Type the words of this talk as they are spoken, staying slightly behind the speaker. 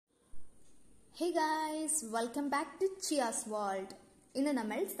Hey guys, welcome back to Chia's World. ഇന്ന്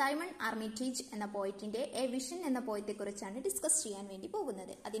നമ്മൾ Simon Armitage എന്ന പോയിറ്റിന്റെ എ വിഷൻ എന്ന പോയത്തെ കുറിച്ചാണ് ഡിസ്കസ് ചെയ്യാൻ വേണ്ടി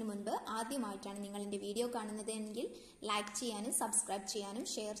പോകുന്നത്. അതിനു മുൻപ് ആദ്യമായിട്ടാണ് നിങ്ങൾ എൻ്റെ വീഡിയോ കാണുന്നത് എങ്കിൽ ലൈക്ക് ചെയ്യാനും സബ്സ്ക്രൈബ് ചെയ്യാനും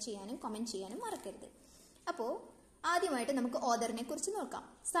ഷെയർ ചെയ്യാനും കമന്റ് ചെയ്യാനും മറക്കരുത്. അപ്പോൾ ആദ്യമായിട്ട് നമുക്ക് ഓഥറിനെ കുറിച്ച് നോക്കാം.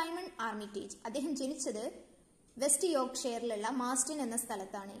 സൈമൺ ആർമിറ്റേജ് അദ്ദേഹം ജനിച്ചത് വെസ്റ്റ് യോർക്ക്ഷയറിലുള്ള മാസ്റ്റൺ എന്ന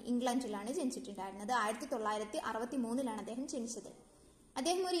സ്ഥലത്താണ്, ഇംഗ്ലണ്ടിലാണ് ജനിച്ചിട്ടുണ്ടായിരുന്നത്. 1963 അദ്ദേഹം ജനിച്ചത്.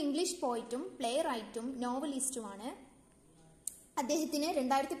 അദ്ദേഹം ഒരു ഇംഗ്ലീഷ് പോയിറ്റും പ്ലേ റൈറ്റും നോവലിസ്റ്റുമാണ്. അദ്ദേഹത്തിന്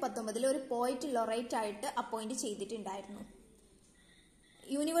 2019 ഒരു പോയിറ്റ് ലൊറേറ്റ് ആയിട്ട് അപ്പോയിന്റ് ചെയ്തിട്ടുണ്ടായിരുന്നു.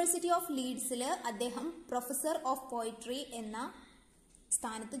 യൂണിവേഴ്സിറ്റി ഓഫ് ലീഡ്സിൽ അദ്ദേഹം പ്രൊഫസർ ഓഫ് പോയിട്രി എന്ന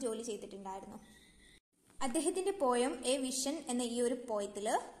സ്ഥാനത്ത് ജോലി ചെയ്തിട്ടുണ്ടായിരുന്നു. അദ്ദേഹത്തിന്റെ പോയം എ വിഷൻ എന്ന ഈ ഒരു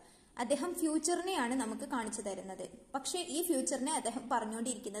പോയത്തില് അദ്ദേഹം ഫ്യൂച്ചറിനെയാണ് നമുക്ക് കാണിച്ചു തരുന്നത്. പക്ഷെ ഈ ഫ്യൂച്ചറിനെ അദ്ദേഹം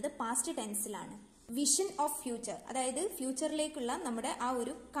പറഞ്ഞുകൊണ്ടിരിക്കുന്നത് പാസ്റ്റ് ടെൻസിലാണ്. വിഷൻ ഓഫ് ഫ്യൂച്ചർ, അതായത് ഫ്യൂച്ചറിലേക്കുള്ള നമ്മുടെ ആ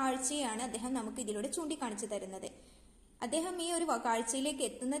ഒരു കാഴ്ചയാണ് അദ്ദേഹം നമുക്ക് ഇതിലൂടെ ചൂണ്ടിക്കാണിച്ചു തരുന്നത്. അദ്ദേഹം ഈ ഒരു കാഴ്ചയിലേക്ക്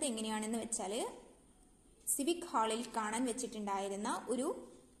എത്തുന്നത് എങ്ങനെയാണെന്ന് വെച്ചാൽ, സിവിക് ഹാളിൽ കാണാൻ വെച്ചിട്ടുണ്ടായിരുന്ന ഒരു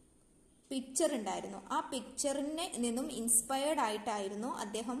പിക്ചർ ഉണ്ടായിരുന്നു. ആ പിക്ചറിനെ നിന്നും ഇൻസ്പയർഡ് ആയിട്ടായിരുന്നു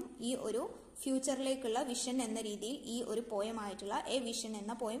അദ്ദേഹം ഈ ഒരു ഫ്യൂച്ചറിലേക്കുള്ള വിഷൻ എന്ന രീതിയിൽ ഈ ഒരു പോയമായിട്ടുള്ള എ വിഷൻ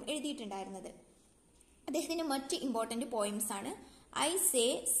എന്ന പോയം എഴുതിയിട്ടുണ്ടായിരുന്നത്. അദ്ദേഹത്തിന്റെ മറ്റ് ഇമ്പോർട്ടന്റ് പോയംസ് ആണ് I say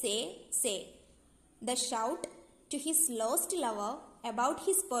say say, The shout to his lost lover about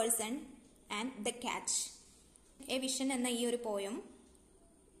his person and the catch. A vision എന്ന ഈ ഒരു പോയം,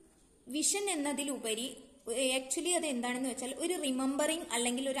 വിഷൻ എന്നതിലുപരി ആക്ച്വലി അത് എന്താണെന്ന് വെച്ചാൽ ഒരു റിമെമ്പറിങ്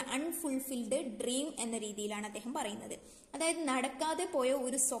അല്ലെങ്കിൽ ഒരു അൺഫുൾഫിൽഡ് ഡ്രീം എന്ന രീതിയിലാണ് അദ്ദേഹം പറയുന്നത്. അതായത് നടക്കാതെ പോയ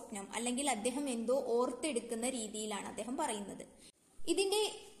ഒരു സ്വപ്നം അല്ലെങ്കിൽ അദ്ദേഹം എന്തോ ഓർത്തെടുക്കുന്ന രീതിയിലാണ് അദ്ദേഹം പറയുന്നത്. ഇതിന്റെ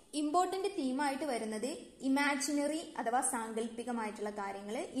ഇമ്പോർട്ടന്റ് തീമായിട്ട് വരുന്നത് ഇമാജിനറി അഥവാ സാങ്കല്പികമായിട്ടുള്ള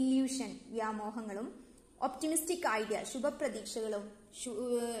കാര്യങ്ങൾ, ഇല്യൂഷൻ വ്യാമോഹങ്ങളും, ഒപ്റ്റിമിസ്റ്റിക് ഐഡിയ ശുഭപ്രതീക്ഷകളും,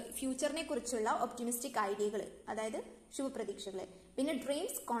 ഫ്യൂച്ചറിനെ കുറിച്ചുള്ള ഒപ്റ്റിമിസ്റ്റിക് ഐഡിയകൾ അതായത് ശുഭപ്രതീക്ഷകൾ, പിന്നെ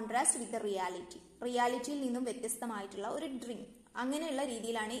ഡ്രീംസ് കോൺട്രാസ്റ്റ് വിത്ത് റിയാലിറ്റിയിൽ നിന്നും വ്യത്യസ്തമായിട്ടുള്ള ഒരു ഡ്രീം, അങ്ങനെയുള്ള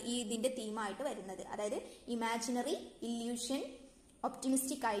രീതിയിലാണ് ഈ ഇതിന്റെ തീമായിട്ട് വരുന്നത്. അതായത് imaginary, illusion,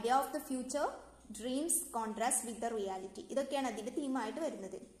 optimistic idea of the future, dreams contrast with the reality, ഇതൊക്കെയാണ് അതിന്റെ തീമായിട്ട്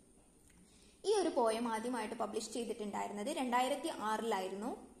വരുന്നത്. ഈ ഒരു പോയം ആദ്യമായിട്ട് പബ്ലിഷ് ചെയ്തിട്ടുണ്ടായിരുന്നത് 2006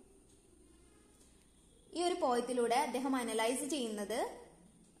 ഈ ഒരു പോയത്തിലൂടെ അദ്ദേഹം അനലൈസ് ചെയ്യുന്നത്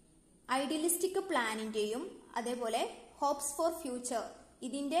ഐഡിയലിസ്റ്റിക് പ്ലാനിന്റെയും അതേപോലെ ഹോപ്സ് ഫോർ ഫ്യൂച്ചർ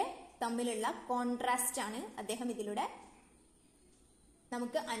ഇതിന്റെ തമ്മിലുള്ള കോൺട്രാസ്റ്റ് ആണ് അദ്ദേഹം ഇതിലൂടെ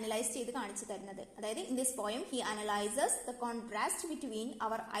നമുക്ക് അനലൈസ് ചെയ്ത് കാണിച്ചു തരുന്നത്. അതായത് in this poem he analyses the contrast between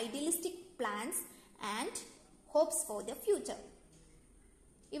our idealistic plans and hops for the future.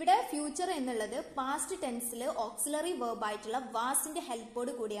 ഇവിടെ ഫ്യൂച്ചർ എന്നുള്ളത് പാസ്റ്റ് ടെൻസിൽ ഓക്സിലറി വെർബ് ആയിട്ടുള്ള വാസിന്റെ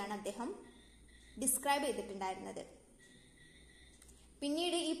ഹെൽപ്പോട് കൂടിയാണ് അദ്ദേഹം ഡിസ്ക്രൈബ് ചെയ്തിട്ടുണ്ടായിരുന്നത്.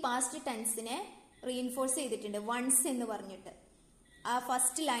 പിന്നീട് ഈ പാസ്റ്റ് ടെൻസിനെ റീഇൻഫോഴ്സ് ചെയ്തിട്ടുണ്ട് വൺസ് എന്ന് പറഞ്ഞിട്ട്. ആ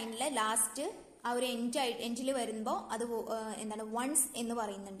ഫസ്റ്റ് ലൈനിലെ ലാസ്റ്റ് ആ ഒരു എൻഡിൽ വരുമ്പോൾ അത് എന്താണ് വൺസ് എന്ന്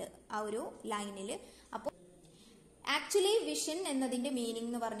പറയുന്നുണ്ട് ആ ഒരു ലൈനിൽ. അപ്പോൾ ആക്ച്വലി വിഷൻ എന്നതിന്റെ മീനിങ്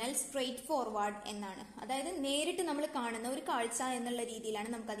എന്ന് പറഞ്ഞാൽ സ്ട്രെയിറ്റ് ഫോർവേഡ് എന്നാണ്. അതായത് നേരിട്ട് നമ്മൾ കാണുന്ന ഒരു കാഴ്ച എന്നുള്ള രീതിയിലാണ്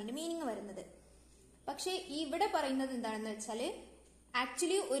നമുക്ക് അതിന്റെ മീനിങ് വരുന്നത്. പക്ഷെ ഇവിടെ പറയുന്നത് എന്താണെന്ന് വെച്ചാൽ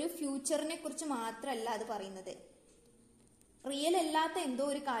ആക്ച്വലി ഒരു ഫ്യൂച്ചറിനെ കുറിച്ച് മാത്രമല്ല അത് പറയുന്നത്, റിയൽ അല്ലാത്ത എന്തോ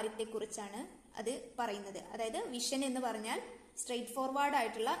ഒരു കാര്യത്തെ കുറിച്ചാണ് അത് പറയുന്നത്. അതായത് വിഷൻ എന്ന് പറഞ്ഞാൽ സ്ട്രെയിറ്റ് ഫോർവേഡ്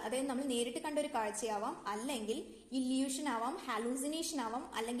ആയിട്ടുള്ള, അതായത് നമ്മൾ നേരിട്ട് കണ്ട ഒരു കാഴ്ചയാവാം, അല്ലെങ്കിൽ ഇല്യൂഷൻ ആവാം, ഹാലൂസിനേഷൻ ആവാം,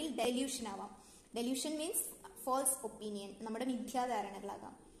 അല്ലെങ്കിൽ ഡെല്യൂഷൻ ആവാം. ഡെല്യൂഷൻ മീൻസ് ഫോൾസ് ഒപ്പീനിയൻ, നമ്മുടെ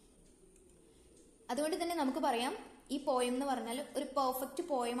മിഥ്യാധാരണകളാകാം. അതുകൊണ്ട് തന്നെ നമുക്ക് പറയാം ഈ പോയം എന്ന് പറഞ്ഞാൽ ഒരു പെർഫെക്റ്റ്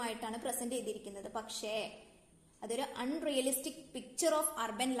പോയം ആയിട്ടാണ് പ്രസന്റ് ചെയ്തിരിക്കുന്നത്. പക്ഷേ അതൊരു അൺറിയലിസ്റ്റിക് പിക്ചർ ഓഫ്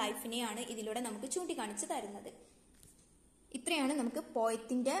അർബൻ ലൈഫിനെയാണ് ഇതിലൂടെ നമുക്ക് ചൂണ്ടിക്കാണിച്ച് തരുന്നത്. ഇത്രയാണ് നമുക്ക്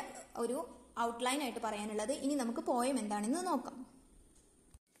പോയത്തിന്റെ ഒരു ഔട്ട്ലൈൻ ആയിട്ട് പറയാനുള്ളത്. ഇനി നമുക്ക് പോയം എന്താണെന്ന് നോക്കാം.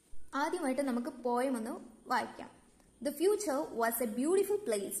 ആദ്യമായിട്ട് നമുക്ക് പോയം ഒന്ന് വായിക്കാം. The future was a beautiful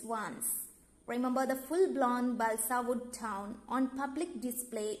place once. Remember the full-blown balsa wood town on public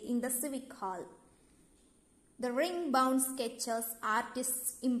display in the civic hall. The ring-bound sketches,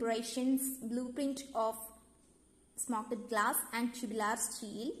 artists' impressions, blueprint of smoked glass and tubular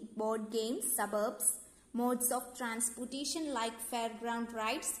steel, board games, suburbs, modes of transportation like fairground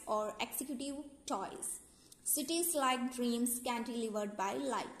rides or executive toys, cities like dreams cantilevered by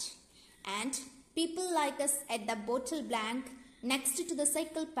light, and people like us at the bottle blank next to the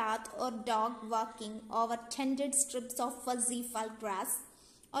cycle path or dog walking over tended strips of fuzzy felt grass,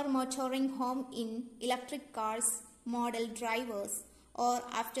 or motoring home in electric cars, model drivers, or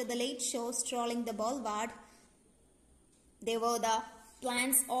after the late show strolling the boulevard. They were the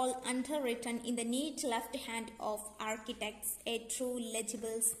plans all underwritten in the neat left hand of architects, a true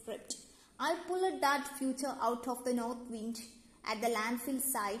legible script. I pulled that future out of the north wind at the landfill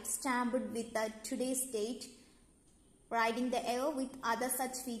site, stamped with the today's date, riding the air with other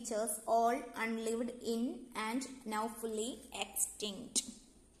such features, all unlived in and now fully extinct.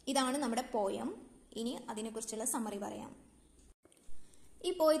 ഇതാണ് നമ്മുടെ poem. ഇനി അതിനെക്കുറിച്ചുള്ള summary പറയാം.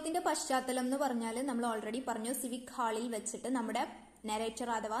 ഈ പോയത്തിന്റെ പശ്ചാത്തലം എന്ന് പറഞ്ഞാൽ നമ്മൾ ഓൾറെഡി പറഞ്ഞു, സിവിക് ഹാളിൽ വെച്ചിട്ട് നമ്മുടെ നരേറ്റർ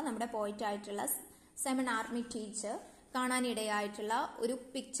അഥവാ നമ്മുടെ പോയിറ്റ് ആയിട്ടുള്ള സൈമൺ ആർമിറ്റേജ് കാണാനിടയായിട്ടുള്ള ഒരു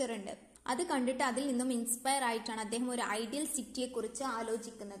പിക്ചർ ഉണ്ട്. അത് കണ്ടിട്ട് അതിൽ നിന്നും ഇൻസ്പയർ ആയിട്ടാണ് അദ്ദേഹം ഒരു ഐഡിയൽ സിറ്റിയെ കുറിച്ച്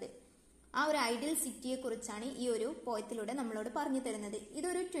ആലോചിക്കുന്നത്. ആ ഒരു ഐഡിയൽ സിറ്റിയെ കുറിച്ചാണ് ഈ ഒരു പോയത്തിലൂടെ നമ്മളോട് പറഞ്ഞു തരുന്നത്.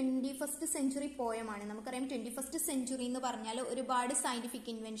 ഇതൊരു 21st സെഞ്ചുറി പോയമാണ്. നമുക്കറിയാം 21st സെഞ്ചുറി എന്ന് പറഞ്ഞാൽ ഒരുപാട് സയന്റിഫിക്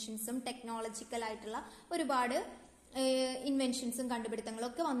ഇൻവെൻഷൻസും ടെക്നോളജിക്കൽ ആയിട്ടുള്ള ഒരുപാട് ഇൻവെൻഷൻസും കണ്ടുപിടുത്തങ്ങളും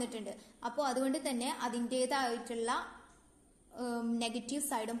ഒക്കെ വന്നിട്ടുണ്ട്. അപ്പോൾ അതുകൊണ്ട് തന്നെ അതിൻ്റെതായിട്ടുള്ള നെഗറ്റീവ്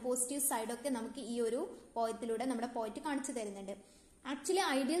സൈഡും പോസിറ്റീവ് സൈഡും ഒക്കെ നമുക്ക് ഈ ഒരു പോയത്തിലൂടെ നമ്മുടെ പോയിറ്റ് കാണിച്ചു തരുന്നുണ്ട്. ആക്ച്വലി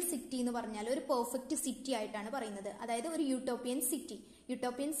ഐഡിയൽ സിറ്റി എന്ന് പറഞ്ഞാൽ ഒരു പെർഫെക്റ്റ് സിറ്റി ആയിട്ടാണ് പറയുന്നത്. അതായത് ഒരു യൂട്ടോപ്പിയൻ സിറ്റി.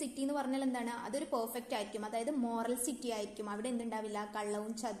 യൂട്ടോപ്പിയൻ സിറ്റി എന്ന് പറഞ്ഞാൽ എന്താണ്? അതൊരു പെർഫെക്റ്റ് ആയിരിക്കും, അതായത് മോറൽ സിറ്റി ആയിരിക്കും. അവിടെ എന്തുണ്ടാവില്ല?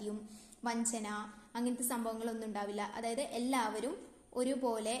 കള്ളവും ചതിയും വഞ്ചന അങ്ങനത്തെ സംഭവങ്ങളൊന്നും ഉണ്ടാവില്ല. അതായത് എല്ലാവരും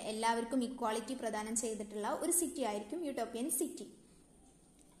ഒരുപോലെ എല്ലാവർക്കും ഇക്വാളിറ്റി പ്രദാനം ചെയ്തിട്ടുള്ള ഒരു സിറ്റി ആയിരിക്കും യൂട്ടോപ്പിയൻ സിറ്റി.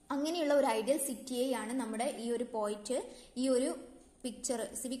 അങ്ങനെയുള്ള ഒരു ഐഡിയൽ സിറ്റിയെയാണ് നമ്മുടെ ഈ ഒരു പോയിറ്റ് ഈ ഒരു പിക്ചർ,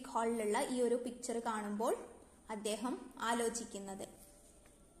 സിവിക് ഹാളിലുള്ള ഈ ഒരു പിക്ചർ കാണുമ്പോൾ അദ്ദേഹം ആലോചിക്കുന്നത്.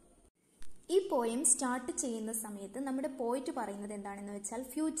 ഈ പോയം സ്റ്റാർട്ട് ചെയ്യുന്ന സമയത്ത് നമ്മുടെ പോയിറ്റ് പറയുന്നത് എന്താണെന്ന് വെച്ചാൽ,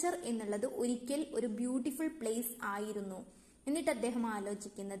 ഫ്യൂച്ചർ എന്നുള്ളത് ഒരിക്കൽ ഒരു ബ്യൂട്ടിഫുൾ പ്ലേസ് ആയിരുന്നു. എന്നിട്ട് അദ്ദേഹം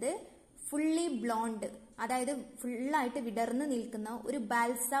ആലോചിക്കുന്നത് ഫുള്ളി ബ്ലോണ്ട്, അതായത് ഫുള്ളായിട്ട് വിടർന്നു നിൽക്കുന്ന ഒരു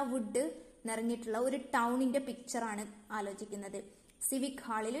ബാൽസ വുഡ് നിറഞ്ഞിട്ടുള്ള ഒരു ടൗണിന്റെ പിക്ചറാണ് ആലോചിക്കുന്നത്. സിവിക്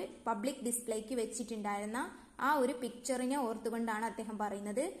ഹാളിൽ പബ്ലിക് ഡിസ്പ്ലേക്ക് വെച്ചിട്ടുണ്ടായിരുന്ന ആ ഒരു പിക്ചറിനെ ഓർത്തുകൊണ്ടാണ് അദ്ദേഹം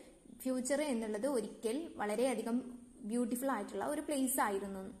പറയുന്നത് ഫ്യൂച്ചർ എന്നുള്ളത് ഒരിക്കൽ വളരെയധികം ബ്യൂട്ടിഫുൾ ആയിട്ടുള്ള ഒരു പ്ലേസ്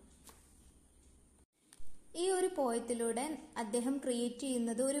ആയിരുന്നു. ഈ ഒരു പോയത്തിലൂടെ അദ്ദേഹം ക്രിയേറ്റ്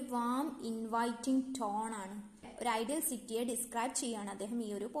ചെയ്യുന്നത് ഒരു വാം ഇൻവൈറ്റിംഗ് ടോൺ ആണ്. ഒരു ഐഡിയൽ സിറ്റിയെ ഡിസ്ക്രൈബ് ചെയ്യാണ് അദ്ദേഹം ഈ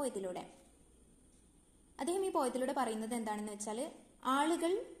ഒരു പോയത്തിലൂടെ. അദ്ദേഹം ഈ പോയത്തിലൂടെ പറയുന്നത് എന്താണെന്ന് വെച്ചാൽ,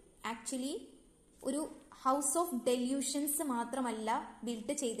 ആളുകൾ ആക്ച്വലി ഒരു ഹൗസ് ഓഫ് ഡെല്യൂഷൻസ് മാത്രമല്ല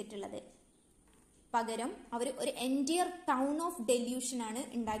ബിൽഡ് ചെയ്തിട്ടുള്ളത്, പകരം അവർ ഒരു എൻറ്റിയർ ടൗൺ ഓഫ് ഡെല്യൂഷൻ ആണ്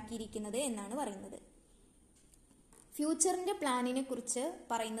ഉണ്ടാക്കിയിരിക്കുന്നത് എന്നാണ് പറയുന്നത്. ഫ്യൂച്ചറിന്റെ പ്ലാനിനെ കുറിച്ച്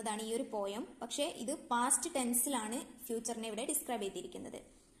പറയുന്നതാണ് ഈ ഒരു പോയം. പക്ഷേ ഇത് പാസ്റ്റ് ടെൻസിലാണ് ഫ്യൂച്ചറിനെ ഇവിടെ ഡിസ്ക്രൈബ് ചെയ്തിരിക്കുന്നത്.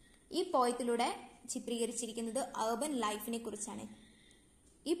 ഈ പോയത്തിലൂടെ ചിത്രീകരിച്ചിരിക്കുന്നത് അർബൻ ലൈഫിനെ കുറിച്ചാണ്.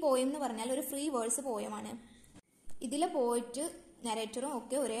 ഈ പോയം എന്ന് പറഞ്ഞാൽ ഒരു ഫ്രീ വേഴ്സ് പോയമാണ്. ഇതിലെ പോയിട്ട് നരേറ്ററും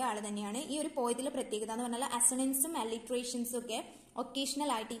ഒക്കെ ഒരേ ആൾ തന്നെയാണ്. ഈ ഒരു പോയത്തിലെ പ്രത്യേകത എന്ന് പറഞ്ഞാൽ അസണൻസും അലിട്രേഷൻസും ഒക്കെ ഒക്കേഷണൽ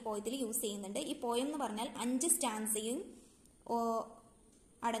ആയിട്ട് ഈ പോയത്തിൽ യൂസ് ചെയ്യുന്നുണ്ട്. ഈ പോയം എന്ന് പറഞ്ഞാൽ 5 സ്റ്റാൻസയും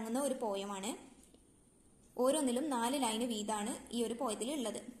അടങ്ങുന്ന ഒരു പോയമാണ്. ഓരോന്നിലും 4 ലൈന് വീതമാണ് ഈ ഒരു പോയത്തിൽ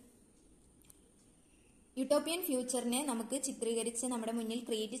ഉള്ളത്. യൂട്ടോപ്പിയൻ ഫ്യൂച്ചറിനെ നമുക്ക് ചിത്രീകരിച്ച് നമ്മുടെ മുന്നിൽ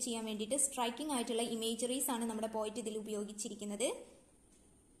ക്രിയേറ്റ് ചെയ്യാൻ വേണ്ടിയിട്ട് സ്ട്രൈക്കിംഗ് ആയിട്ടുള്ള ഇമേജറീസ് ആണ് നമ്മുടെ പോയറ്റ് ഇതിൽ ഉപയോഗിച്ചിരിക്കുന്നത്.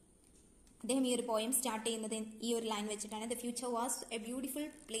 അദ്ദേഹം ഈ ഒരു പോയം സ്റ്റാർട്ട് ചെയ്യുന്നത് ഈ ഒരു ലൈൻ വെച്ചിട്ടാണ്. The future was A beautiful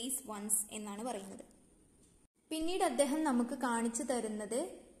place once എന്നാണ് പറയുന്നത്. പിന്നീട് അദ്ദേഹം നമുക്ക് കാണിച്ചു തരുന്നത്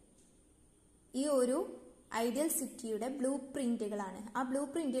ഈ ഒരു ഐഡിയൽ സിറ്റിയുടെ ബ്ലൂ പ്രിന്റുകളാണ്. ആ ബ്ലൂ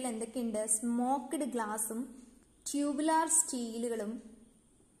പ്രിന്റിൽ എന്തൊക്കെയുണ്ട്? സ്മോക്ക്ഡ് ഗ്ലാസും ട്യൂബുലാർ സ്റ്റീലുകളും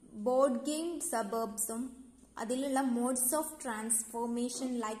ബോർഡ് ഗെയിം സബർബ്സും അതിലുള്ള modes of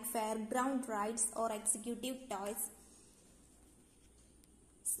transformation like fair ground rides or executive toys.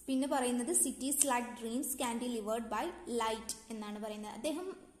 പിന്നെ പറയുന്നത് cities like dreams can be levered by light എന്നാണ് പറയുന്നത്. അദ്ദേഹം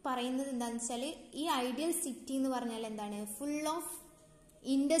പറയുന്നത് എന്താണെന്ന് വെച്ചാൽ, ഈ ഐഡിയൽ സിറ്റി എന്ന് പറഞ്ഞാൽ എന്താണ്? ഫുൾ ഓഫ്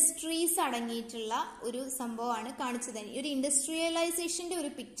ഇൻഡസ്ട്രീസ് അടങ്ങിയിട്ടുള്ള ഒരു സംഭവമാണ് കാണിച്ചു തരുന്നത്. ഈ ഒരു ഇൻഡസ്ട്രിയലൈസേഷന്റെ ഒരു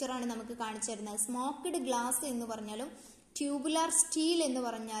പിക്ചറാണ് നമുക്ക് കാണിച്ചു തരുന്നത്. സ്മോക്ക്ഡ് ഗ്ലാസ് എന്ന് പറഞ്ഞാലും ട്യൂബുലാർ സ്റ്റീൽ എന്ന്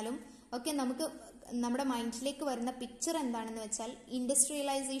പറഞ്ഞാലും ഒക്കെ നമുക്ക് നമ്മുടെ മൈൻഡിലേക്ക് വരുന്ന പിക്ചർ എന്താണെന്ന് വെച്ചാൽ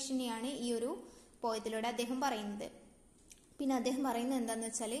ഇൻഡസ്ട്രിയലൈസേഷനെയാണ് ഈ ഒരു പോയത്തിലൂടെ അദ്ദേഹം പറയുന്നത്. പിന്നെ അദ്ദേഹം പറയുന്നത് എന്താണെന്ന്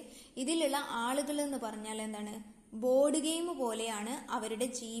വെച്ചാൽ, ഇതിലുള്ള ആളുകൾ എന്ന് പറഞ്ഞാൽ എന്താണ്? ബോർഡ് ഗെയിം പോലെയാണ് അവരുടെ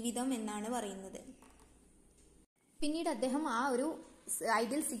ജീവിതം എന്നാണ് പറയുന്നത്. പിന്നീട് അദ്ദേഹം ആ ഒരു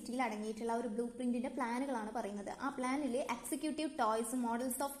ഐഡിയൽ സിറ്റിയിൽ അടങ്ങിയിട്ടുള്ള ഒരു ബ്ലൂ പ്രിന്റിന്റെ പ്ലാനുകളാണ് പറയുന്നത്. ആ പ്ലാനിൽ executive toys,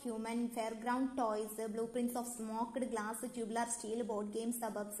 models of human, fair ground toys, blue prints of smoked glass, tubular steel, board game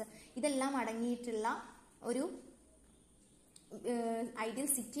suburbs ഇതെല്ലാം അടങ്ങിയിട്ടുള്ള ഒരു ഐഡിയൽ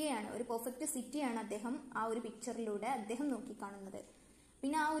സിറ്റിയാണ്, ഒരു പെർഫെക്റ്റ് സിറ്റിയാണ് അദ്ദേഹം ആ ഒരു പിക്ചറിലൂടെ അദ്ദേഹം നോക്കിക്കാണുന്നത്.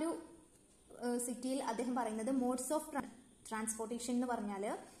 പിന്നെ ആ ഒരു സിറ്റിയിൽ അദ്ദേഹം പറയുന്നത് മോഡ്സ് ഓഫ് ട്രാൻസ്പോർട്ടേഷൻ എന്ന് പറഞ്ഞാൽ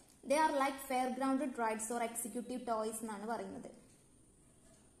they are like fair grounded rides or executive toys എന്നാണ് പറയുന്നത്.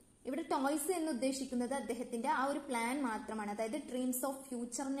 ഇവിടെ ടോയ്സ് എന്ന് ഉദ്ദേശിക്കുന്നത് അദ്ദേഹത്തിന്റെ ആ ഒരു പ്ലാൻ മാത്രമാണ്. അതായത് ഡ്രീംസ് ഓഫ്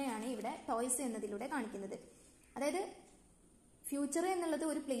ഫ്യൂച്ചറിനെയാണ് ഇവിടെ ടോയ്സ് എന്നതിലൂടെ കാണിക്കുന്നത്. അതായത് ഫ്യൂച്ചർ എന്നുള്ളത്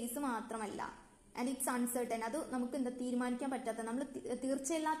ഒരു പ്ലേസ് മാത്രമല്ല, ആൻഡ് ഇറ്റ്സ് അൺസർട്ടൻ. അത് നമുക്ക് എന്താ തീരുമാനിക്കാൻ പറ്റാത്ത, നമ്മൾ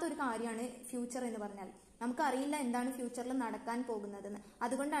തീർച്ചയില്ലാത്ത ഒരു കാര്യമാണ് ഫ്യൂച്ചർ എന്ന് പറഞ്ഞാൽ. നമുക്കറിയില്ല എന്താണ് ഫ്യൂച്ചറിൽ നടക്കാൻ പോകുന്നതെന്ന്.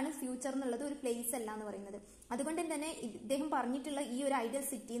 അതുകൊണ്ടാണ് ഫ്യൂച്ചർ എന്നുള്ളത് ഒരു പ്ലേസ് അല്ല എന്ന് പറയുന്നത്. അതുകൊണ്ട് തന്നെ ഇദ്ദേഹം പറഞ്ഞിട്ടുള്ള ഈ ഒരു ഐഡിയൽ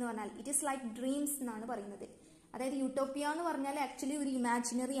സിറ്റി എന്ന് പറഞ്ഞാൽ ഇറ്റ് ഈസ് ലൈക്ക് ഡ്രീംസ് എന്നാണ് പറയുന്നത്. അതായത് യൂട്ടോപ്പിയ എന്ന് പറഞ്ഞാൽ ആക്ച്വലി ഒരു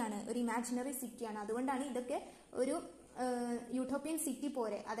ഇമാജിനറി ആണ്, ഒരു ഇമാജിനറി സിറ്റിയാണ്. അതുകൊണ്ടാണ് ഇതൊക്കെ ഒരു യൂട്ടോപ്യൻ സിറ്റി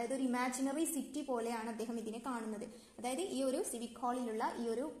പോലെ, അതായത് ഒരു ഇമാജിനറി സിറ്റി പോലെയാണ് അദ്ദേഹം ഇതിനെ കാണുന്നത്. അതായത് ഈ ഒരു സിവിക് ഹാളിലുള്ള ഈ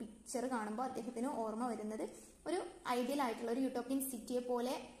ഒരു പിക്ചർ കാണുമ്പോൾ അദ്ദേഹത്തിന് ഓർമ്മ വരുന്നത് ഒരു ഐഡിയൽ ആയിട്ടുള്ള ഒരു യൂട്ടോപ്യൻ സിറ്റിയെ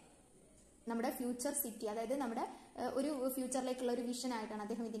പോലെ നമ്മുടെ ഫ്യൂച്ചർ സിറ്റി, അതായത് നമ്മുടെ ഒരു ഫ്യൂച്ചറിലേക്കുള്ള ഒരു വിഷൻ ആയിട്ടാണ്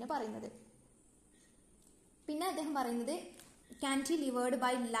അദ്ദേഹം ഇതിനെ പറയുന്നത്. പിന്നെ അദ്ദേഹം പറയുന്നത് കാന്റിലിവേർഡ്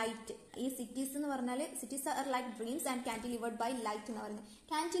ബൈ ലൈറ്റ്. ഈ സിറ്റീസ് എന്ന് പറഞ്ഞാൽ cities are like dreams and കാന്റിലിവേർഡ് by light എന്ന് പറയുന്നത്.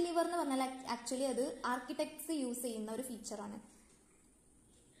 കാന്റിലിവർ എന്ന് പറഞ്ഞാൽ ആക്ച്വലി അത് ആർക്കിടെക്ട്സ് യൂസ് ചെയ്യുന്ന ഒരു ഫീച്ചറാണ്.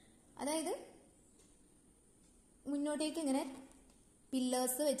 അതായത് മുന്നോട്ടേക്ക് ഇങ്ങനെ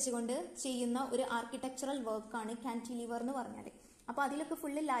പില്ലേഴ്സ് വെച്ചുകൊണ്ട് ചെയ്യുന്ന ഒരു ആർക്കിടെക്ചറൽ വർക്കാണ് കാന്റിലിവർ എന്ന് പറഞ്ഞാൽ. അപ്പൊ അതിലൊക്കെ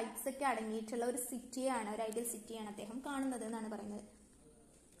ഫുള്ള് ലൈറ്റ്സ് ഒക്കെ അടങ്ങിയിട്ടുള്ള ഒരു സിറ്റിയാണ്, ഒരു ഐഡിയൽ സിറ്റിയാണ് അദ്ദേഹം കാണുന്നത് എന്നാണ് പറയുന്നത്.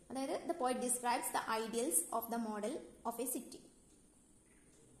 അതായത് the poet describes the ideals of the model of A city.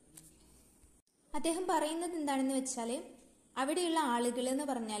 അദ്ദേഹം പറയുന്നത് എന്താണെന്ന് വെച്ചാൽ അവിടെയുള്ള ആളുകൾ എന്ന്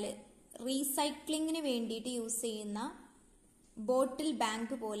പറഞ്ഞാൽ റീസൈക്ലിങ്ങിന് വേണ്ടിയിട്ട് യൂസ് ചെയ്യുന്ന ബോട്ടിൽ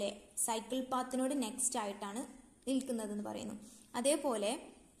ബാങ്ക് പോലെ സൈക്കിൾ പാത്തിനോട് നെക്സ്റ്റ് ആയിട്ടാണ് നിൽക്കുന്നതെന്ന് പറയുന്നു. അതേപോലെ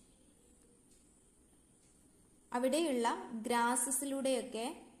അവിടെയുള്ള ഗ്രാസസിലൂടെയൊക്കെ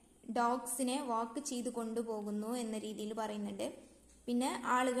ഡോഗ്സിനെ വാക്ക് ചെയ്ത് കൊണ്ടുപോകുന്നു എന്ന രീതിയിൽ പറയുന്നുണ്ട്. പിന്നെ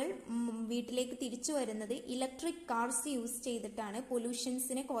ആളുകൾ വീട്ടിലേക്ക് തിരിച്ചു വരുന്നത് ഇലക്ട്രിക് കാർസ് യൂസ് ചെയ്തിട്ടാണ്,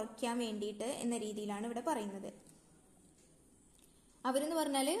 പൊല്യൂഷൻസിനെ കുറയ്ക്കാൻ വേണ്ടിയിട്ട് എന്ന രീതിയിലാണ് ഇവിടെ പറയുന്നത്. അവരെന്ന്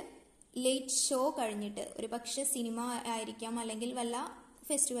പറഞ്ഞാൽ ലേറ്റ് ഷോ കഴിഞ്ഞിട്ട്, ഒരു പക്ഷെ സിനിമ ആയിരിക്കാം അല്ലെങ്കിൽ വല്ല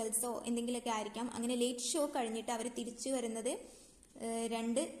ഫെസ്റ്റിവൽസോ എന്തെങ്കിലുമൊക്കെ ആയിരിക്കാം, അങ്ങനെ ലേറ്റ് ഷോ കഴിഞ്ഞിട്ട് അവർ തിരിച്ചു വരുന്നത്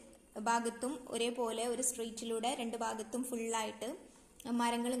രണ്ട് ഭാഗത്തും ഒരേപോലെ ഒരു സ്ട്രീറ്റിലൂടെ രണ്ട് ഭാഗത്തും ഫുള്ളായിട്ട്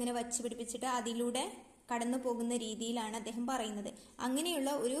മരങ്ങൾ ഇങ്ങനെ വച്ച് പിടിപ്പിച്ചിട്ട് അതിലൂടെ കടന്നു പോകുന്ന രീതിയിലാണ് അദ്ദേഹം പറയുന്നത്.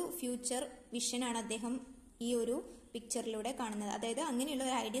 അങ്ങനെയുള്ള ഒരു ഫ്യൂച്ചർ വിഷനാണ് അദ്ദേഹം ഈ ഒരു പിക്ചറിലൂടെ കാണുന്നത്. അതായത് അങ്ങനെയുള്ള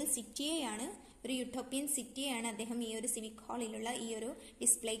ഒരു ഐഡിയൽ സിറ്റിയെയാണ്, ഒരു യൂട്ടോപ്യൻ സിറ്റിയെയാണ് അദ്ദേഹം ഈ ഒരു സിവിക് ഹാളിലുള്ള ഈ ഒരു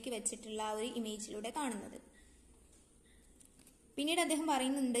ഡിസ്പ്ലേക്ക് വെച്ചിട്ടുള്ള ആ ഒരു ഇമേജിലൂടെ കാണുന്നത്. പിന്നീട് അദ്ദേഹം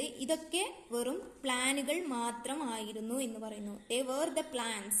പറയുന്നുണ്ട് ഇതൊക്കെ വെറും പ്ലാനുകൾ മാത്രമായിരുന്നു എന്ന് പറയുന്നു. They were the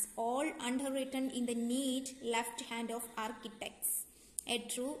plans all അണ്ടർറിട്ടൺ in the NEET left hand of architects A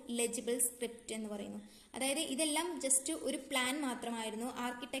true legible script എന്ന് പറയുന്നു. അതായത് ഇതെല്ലാം ജസ്റ്റ് ഒരു പ്ലാൻ മാത്രമായിരുന്നു,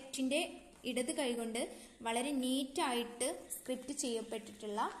 ആർക്കിടെക്റ്റിന്റെ ഇടത് കൈകൊണ്ട് വളരെ നീറ്റായിട്ട് സ്ക്രിപ്റ്റ്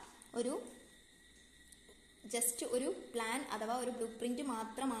ചെയ്യപ്പെട്ടിട്ടുള്ള ഒരു ജസ്റ്റ് ഒരു പ്ലാൻ അഥവാ ഒരു ബ്ലൂ പ്രിന്റ്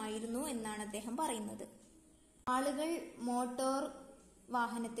മാത്രമായിരുന്നു എന്നാണ് അദ്ദേഹം പറയുന്നത്. ആളുകൾ മോട്ടോർ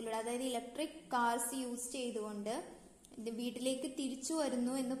വാഹനത്തിലൂടെ, അതായത് ഇലക്ട്രിക് കാർസ് യൂസ് ചെയ്തുകൊണ്ട് വീട്ടിലേക്ക് തിരിച്ചു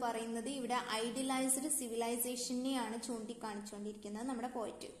വരുന്നു എന്ന് പറയുന്നത് ഇവിടെ ഐഡിയലൈസ്ഡ് സിവിലൈസേഷനെയാണ് ചൂണ്ടിക്കാണിച്ചുകൊണ്ടിരിക്കുന്നത് നമ്മുടെ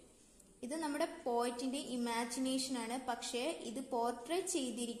പോയിറ്റ്. ഇത് നമ്മുടെ പോയിറ്റിന്റെ ഇമാജിനേഷൻ ആണ്, പക്ഷേ ഇത് പോർട്രേറ്റ്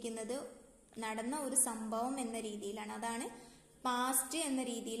ചെയ്തിരിക്കുന്നത് നടന്ന ഒരു സംഭവം എന്ന രീതിയിലാണ്. അതാണ് പാസ്റ്റ് എന്ന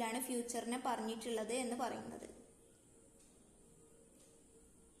രീതിയിലാണ് ഫ്യൂച്ചറിനെ പറഞ്ഞിട്ടുള്ളത് എന്ന് പറയുന്നത്.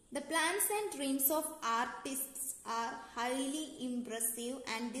 The plans and dreams of artists are highly impressive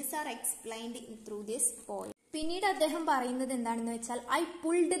and these are explained through this poem. പിന്നീട് അദ്ദേഹം പറയുന്നത് എന്താണെന്ന് വെച്ചാൽ I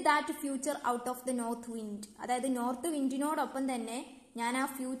pulled that future out of the north wind. അതായത് നോർത്ത് വിൻഡിനോടൊപ്പം തന്നെ ഞാൻ ആ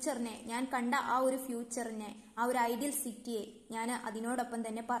ഫ്യൂച്ചറിനെ, ഞാൻ കണ്ട ആ ഒരു ഫ്യൂച്ചറിനെ, ആ ഒരു ഐഡിയൽ സിറ്റിയെ ഞാൻ അതിനോടൊപ്പം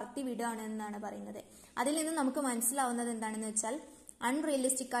തന്നെ പറത്തി വിടുകയാണ് എന്നാണ് പറയുന്നത്. അതിൽ നിന്ന് നമുക്ക് മനസ്സിലാവുന്നത് എന്താണെന്ന് വെച്ചാൽ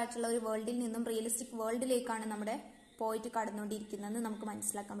അൺറിയലിസ്റ്റിക് ആയിട്ടുള്ള ഒരു വേൾഡിൽ നിന്നും റിയലിസ്റ്റിക് വേൾഡിലേക്കാണ് നമ്മുടെ പോയിട്ട് കടന്നുകൊണ്ടിരിക്കുന്നതെന്ന് നമുക്ക്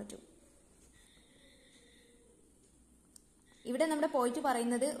മനസ്സിലാക്കാൻ പറ്റും. ഇവിടെ നമ്മുടെ പോയിട്ട്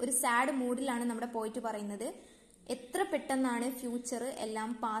പറയുന്നത് ഒരു സാഡ് മൂഡിലാണ് നമ്മുടെ പോയിട്ട് പറയുന്നത്. എത്ര പെട്ടെന്നാണ് ഫ്യൂച്ചർ എല്ലാം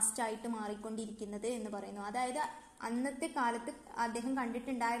പാസ്റ്റ് ആയിട്ട് മാറിക്കൊണ്ടിരിക്കുന്നത് എന്ന് പറയുന്നു. അതായത് അന്നത്തെ കാലത്ത് അദ്ദേഹം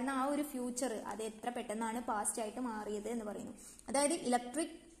കണ്ടിട്ടുണ്ടായിരുന്ന ആ ഒരു ഫ്യൂച്ചർ അത് എത്ര പെട്ടെന്നാണ് പാസ്റ്റ് ആയിട്ട് മാറിയത് എന്ന് പറയുന്നു. അതായത്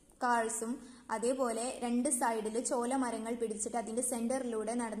ഇലക്ട്രിക് കാർസും അതേപോലെ രണ്ട് സൈഡിൽ ചോല മരങ്ങൾ പിടിച്ചിട്ട് അതിന്റെ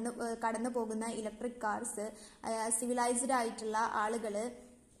സെന്ററിലൂടെ കടന്നു പോകുന്ന ഇലക്ട്രിക് കാർസ്, സിവിലൈസ്ഡ് ആയിട്ടുള്ള ആളുകള്,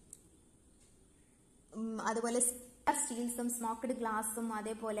 അതുപോലെ സ്റ്റീൽസും സ്മോക്ക്ഡ് ഗ്ലാസും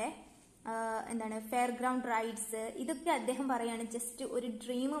അതേപോലെ എന്താണ് ഫെയർ ഗ്രൗണ്ട് റൈഡ്സ്, ഇതൊക്കെ അദ്ദേഹം പറയാണ് ജസ്റ്റ് ഒരു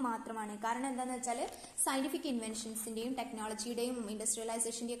ഡ്രീം മാത്രമാണ്. കാരണം എന്താണെന്ന് വെച്ചാൽ സയന്റിഫിക് ഇൻവെൻഷൻസിന്റെയും ടെക്നോളജിയുടെയും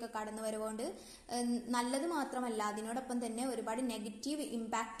ഇൻഡസ്ട്രിയലൈസേഷന്റെയും ഒക്കെ കടന്നു വരവുകൊണ്ട് നല്ലത് മാത്രമല്ല അതിനോടൊപ്പം തന്നെ ഒരുപാട് നെഗറ്റീവ്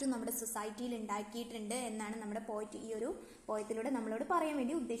ഇമ്പാക്റ്റും നമ്മുടെ സൊസൈറ്റിയിൽ ഉണ്ടാക്കിയിട്ടുണ്ട് എന്നാണ് നമ്മുടെ പോയിറ്റ് ഈ ഒരു പോയത്തിലൂടെ നമ്മളോട് പറയാൻ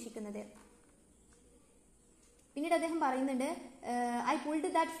വേണ്ടി ഉദ്ദേശിക്കുന്നത്. പിന്നീട് അദ്ദേഹം പറയുന്നുണ്ട് I pulled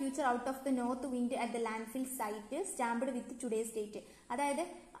that future out of the north wind at the landfill site stamped with today's date. അതായത്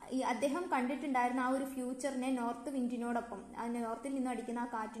അദ്ദേഹം കണ്ടിട്ടുണ്ടായിരുന്ന ആ ഒരു ഫ്യൂച്ചറിനെ നോർത്ത് വിൻഡിനോടൊപ്പം, നോർത്തിൽ നിന്ന് അടിക്കുന്ന ആ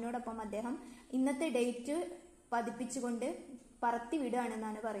കാറ്റിനോടൊപ്പം അദ്ദേഹം ഇന്നത്തെ ഡേറ്റ് പതിപ്പിച്ചുകൊണ്ട് പറത്തി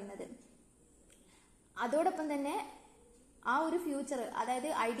വിടുകയാണെന്നാണ് പറയുന്നത്. അതോടൊപ്പം തന്നെ ആ ഒരു ഫ്യൂച്ചർ, അതായത്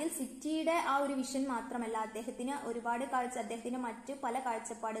ഐഡിയൽ സിറ്റിയുടെ ആ ഒരു വിഷൻ മാത്രമല്ല, അദ്ദേഹത്തിന് ഒരുപാട് അദ്ദേഹത്തിന് മറ്റ് പല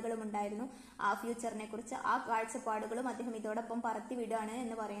കാഴ്ചപ്പാടുകളും ഉണ്ടായിരുന്നു ആ ഫ്യൂച്ചറിനെ കുറിച്ച്. ആ കാഴ്ചപ്പാടുകളും അദ്ദേഹം ഇതോടൊപ്പം പറത്തി വിടുകയാണ്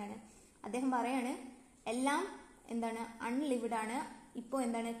എന്ന് പറയാണ്. അദ്ദേഹം പറയാണ് എല്ലാം എന്താണ് അൺലിവ്ഡ് ആണ്, ഇപ്പോൾ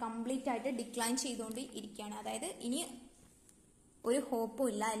എന്താണ് കംപ്ലീറ്റ് ആയിട്ട് ഡിക്ലൈൻ ചെയ്തുകൊണ്ട് ഇരിക്കുകയാണ്. അതായത് ഇനി ഒരു ഹോപ്പും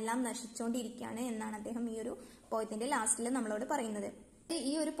ഇല്ല, എല്ലാം നശിച്ചുകൊണ്ടിരിക്കുകയാണ് എന്നാണ് അദ്ദേഹം ഈ ഒരു പോയത്തിന്റെ ലാസ്റ്റിൽ നമ്മളോട് പറയുന്നത്.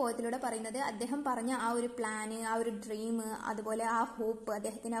 ഈ ഒരു പോയത്തിലൂടെ പറയുന്നത് അദ്ദേഹം പറഞ്ഞ ആ ഒരു പ്ലാന്, ആ ഒരു ഡ്രീം, അതുപോലെ ആ ഹോപ്പ്,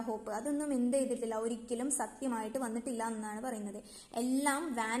 അദ്ദേഹത്തിന്റെ ആ ഹോപ്പ് അതൊന്നും എന്ത് ചെയ്തിട്ടില്ല, ഒരിക്കലും സത്യമായിട്ട് വന്നിട്ടില്ല എന്നാണ് പറയുന്നത്. എല്ലാം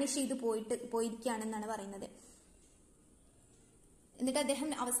വാനിഷ് ചെയ്ത് പോയിരിക്കുകയാണെന്നാണ് പറയുന്നത്. എന്നിട്ട്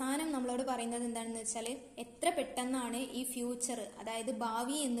അദ്ദേഹം അവസാനം നമ്മളോട് പറയുന്നത് എന്താണെന്ന് വെച്ചാൽ, എത്ര പെട്ടെന്നാണ് ഈ ഫ്യൂച്ചർ, അതായത്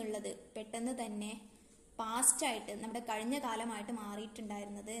ഭാവി എന്നുള്ളത് പെട്ടെന്ന് തന്നെ പാസ്റ്റായിട്ട് നമ്മുടെ കഴിഞ്ഞ കാലമായിട്ട്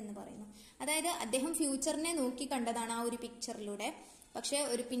മാറിയിട്ടുണ്ടായിരുന്നത് എന്ന് പറയുന്നു. അതായത് അദ്ദേഹം ഫ്യൂച്ചറിനെ നോക്കി കണ്ടതാണ് ആ ഒരു പിക്ചറിലൂടെ. പക്ഷെ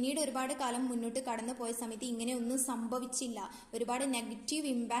പിന്നീട് ഒരുപാട് കാലം മുന്നോട്ട് കടന്നു പോയ സമയത്ത് ഇങ്ങനെ ഒന്നും സംഭവിച്ചില്ല. ഒരുപാട് നെഗറ്റീവ്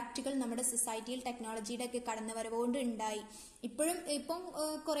ഇമ്പാക്റ്റുകൾ നമ്മുടെ സൊസൈറ്റിയിൽ ടെക്നോളജിയുടെ ഒക്കെ കടന്നുവരവുകൊണ്ട് ഉണ്ടായി. ഇപ്പം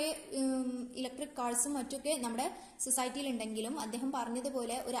കുറെ ഇലക്ട്രിക് കാർസും മറ്റൊക്കെ നമ്മുടെ സൊസൈറ്റിയിൽ ഉണ്ടെങ്കിലും അദ്ദേഹം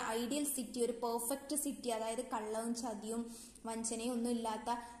പറഞ്ഞതുപോലെ ഒരു ഐഡിയൽ സിറ്റി, ഒരു പെർഫെക്റ്റ് സിറ്റി, അതായത് കള്ളവും ചതിയും വഞ്ചനയും ഒന്നും ഇല്ലാത്ത,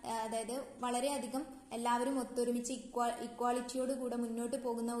 അതായത് വളരെയധികം എല്ലാവരും ഒത്തൊരുമിച്ച് ഇക്വാളിറ്റിയോട് കൂടെ മുന്നോട്ട്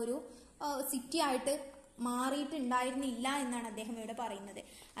പോകുന്ന ഒരു സിറ്റി ആയിട്ട് മാറിയിട്ടുണ്ടായിരുന്നില്ല എന്നാണ് അദ്ദേഹം ഇവിടെ പറയുന്നത്.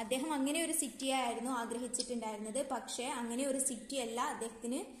 അദ്ദേഹം അങ്ങനെ ഒരു സിറ്റിയായിരുന്നു ആഗ്രഹിച്ചിട്ടുണ്ടായിരുന്നത്. പക്ഷെ അങ്ങനെ ഒരു സിറ്റി അല്ല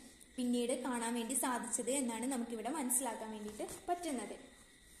അദ്ദേഹത്തിന് പിന്നീട് കാണാൻ വേണ്ടി സാധിച്ചത് എന്നാണ് നമുക്കിവിടെ മനസ്സിലാക്കാൻ വേണ്ടിയിട്ട് പറ്റുന്നത്.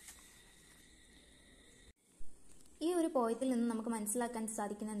 ഈ ഒരു പോയത്തിൽ നിന്ന് നമുക്ക് മനസ്സിലാക്കാൻ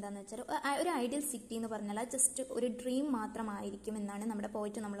സാധിക്കുന്നത് എന്താണെന്ന് വെച്ചാൽ, ഒരു ഐഡിയൽ സിറ്റി എന്ന് പറഞ്ഞാൽ ജസ്റ്റ് ഒരു ഡ്രീം മാത്രമായിരിക്കും എന്നാണ് നമ്മുടെ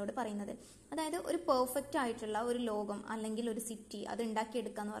പോയിന്റ് നമ്മളോട് പറയുന്നത്. അതായത് ഒരു പെർഫെക്റ്റ് ആയിട്ടുള്ള ഒരു ലോകം അല്ലെങ്കിൽ ഒരു സിറ്റി അത്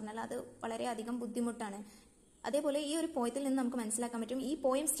ഉണ്ടാക്കിയെടുക്കുക എന്ന് പറഞ്ഞാൽ അത് വളരെയധികം ബുദ്ധിമുട്ടാണ്. അതേപോലെ ഈ ഒരു പോയത്തിൽ നിന്ന് നമുക്ക് മനസ്സിലാക്കാൻ പറ്റും, ഈ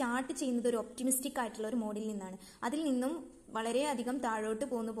പോയം സ്റ്റാർട്ട് ചെയ്യുന്നത് ഒരു ഒപ്റ്റിമിസ്റ്റിക് ആയിട്ടുള്ള ഒരു മോഡിൽ നിന്നാണ്. അതിൽ നിന്നും വളരെയധികം താഴോട്ട്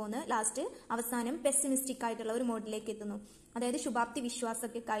പോന്ന് ലാസ്റ്റ് അവസാനം പെസിമിസ്റ്റിക് ആയിട്ടുള്ള ഒരു മോഡിലേക്ക് എത്തുന്നു. അതായത് ശുഭാപ്തി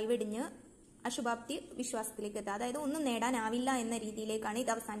വിശ്വാസമൊക്കെ കൈവെടിഞ്ഞ് അശുഭാപ്തി വിശ്വാസത്തിലേക്ക് എത്തുക. അതായത് ഒന്നും നേടാനാവില്ല എന്ന രീതിയിലേക്കാണ് ഇത്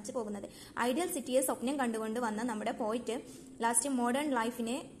അവസാനിച്ചു പോകുന്നത്. ഐഡിയൽ സിറ്റിയെ സ്വപ്നം കണ്ടുകൊണ്ട് വന്ന നമ്മുടെ പോയിന്റ് ലാസ്റ്റ് മോഡേൺ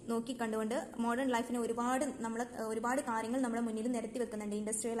ലൈഫിനെ നോക്കി കണ്ടുകൊണ്ട്, മോഡേൺ ലൈഫിനെ ഒരുപാട് കാര്യങ്ങൾ നമ്മുടെ മുന്നിൽ നിരത്തി വെക്കുന്നുണ്ട്.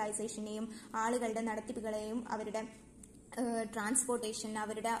 ഇൻഡസ്ട്രിയലൈസേഷനെയും ആളുകളുടെ നടത്തിപ്പുകളെയും അവരുടെ ട്രാൻസ്പോർട്ടേഷൻ,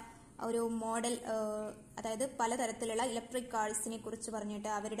 അവരുടെ ഒരു മോഡൽ, അതായത് പലതരത്തിലുള്ള ഇലക്ട്രിക് കാർസിനെ കുറിച്ച്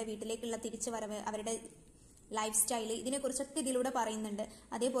പറഞ്ഞിട്ട് അവരുടെ വീട്ടിലേക്കുള്ള തിരിച്ചുവരവ്, അവരുടെ ലൈഫ് സ്റ്റൈല്, ഇതിനെക്കുറിച്ചൊക്കെ ഇതിലൂടെ പറയുന്നുണ്ട്.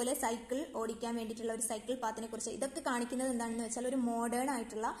 അതേപോലെ സൈക്കിൾ ഓടിക്കാൻ വേണ്ടിയിട്ടുള്ള ഒരു സൈക്കിൾ പാത്തിനെ കുറിച്ച്, ഇതൊക്കെ കാണിക്കുന്നത് എന്താണെന്ന് വെച്ചാൽ ഒരു മോഡേൺ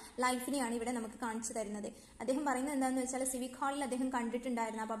ആയിട്ടുള്ള ലൈഫിനെയാണ് ഇവിടെ നമുക്ക് കാണിച്ചു തരുന്നത്. അദ്ദേഹം പറയുന്നത് എന്താണെന്ന് വെച്ചാൽ, സിവിക് ഹാളിൽ അദ്ദേഹം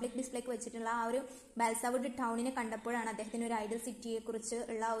കണ്ടിട്ടുണ്ടായിരുന്ന പബ്ലിക് ഡിസ്പ്ലേക്ക് വെച്ചിട്ടുള്ള ആ ഒരു ബാൽസാവുഡ് ടൗണിനെ കണ്ടപ്പോഴാണ് അദ്ദേഹത്തിന് ഒരു ഐഡിയൽ സിറ്റിയെ കുറിച്ച്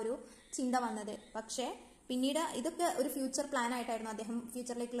ഉള്ള ഒരു ചിന്ത വന്നത്. പക്ഷേ പിന്നീട് ഇതൊക്കെ ഒരു ഫ്യൂച്ചർ പ്ലാൻ ആയിട്ടായിരുന്നു, അദ്ദേഹം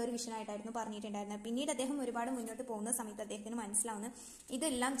ഫ്യൂച്ചറിലേക്കുള്ള ഒരു വിഷൻ ആയിട്ടായിരുന്നു പറഞ്ഞിട്ടുണ്ടായിരുന്നത്. പിന്നീട് അദ്ദേഹം ഒരുപാട് മുന്നോട്ട് പോകുന്ന സമയത്ത് അദ്ദേഹത്തിന് മനസ്സിലാവുന്നു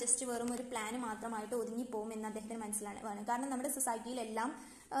ഇതെല്ലാം ജസ്റ്റ് വെറും ഒരു പ്ലാൻ മാത്രമായിട്ട് ഒതുങ്ങിപ്പോകും എന്ന് അദ്ദേഹത്തിന് മനസ്സിലാണ്. കാരണം നമ്മുടെ സൊസൈറ്റിയിലെല്ലാം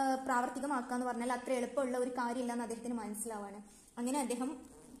പ്രാവർത്തികമാക്കുക എന്ന് പറഞ്ഞാൽ അത്ര എളുപ്പമുള്ള ഒരു കാര്യമില്ല എന്ന് അദ്ദേഹത്തിന് മനസ്സിലാവാണ്. അങ്ങനെ അദ്ദേഹം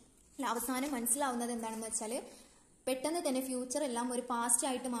അവസാനം മനസ്സിലാവുന്നത് എന്താണെന്ന് വെച്ചാൽ, പെട്ടെന്ന് തന്നെ ഫ്യൂച്ചർ എല്ലാം ഒരു പാസ്റ്റ്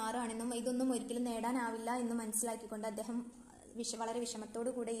ആയിട്ട് മാറുകയാണെന്നും ഇതൊന്നും ഒരിക്കലും നേടാനാവില്ല എന്ന് മനസ്സിലാക്കിക്കൊണ്ട് അദ്ദേഹം വളരെ വിഷമത്തോടു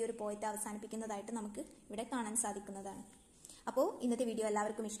കൂടെ ഈ ഒരു പോയത്തെ അവസാനിപ്പിക്കുന്നതായിട്ട് നമുക്ക് ഇവിടെ കാണാൻ സാധിക്കുന്നതാണ്. അപ്പോൾ ഇന്നത്തെ വീഡിയോ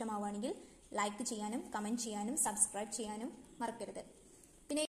എല്ലാവർക്കും ഇഷ്ടമാവുകയാണെങ്കിൽ ലൈക്ക് ചെയ്യാനും കമന്റ് ചെയ്യാനും സബ്സ്ക്രൈബ് ചെയ്യാനും മറക്കരുത്.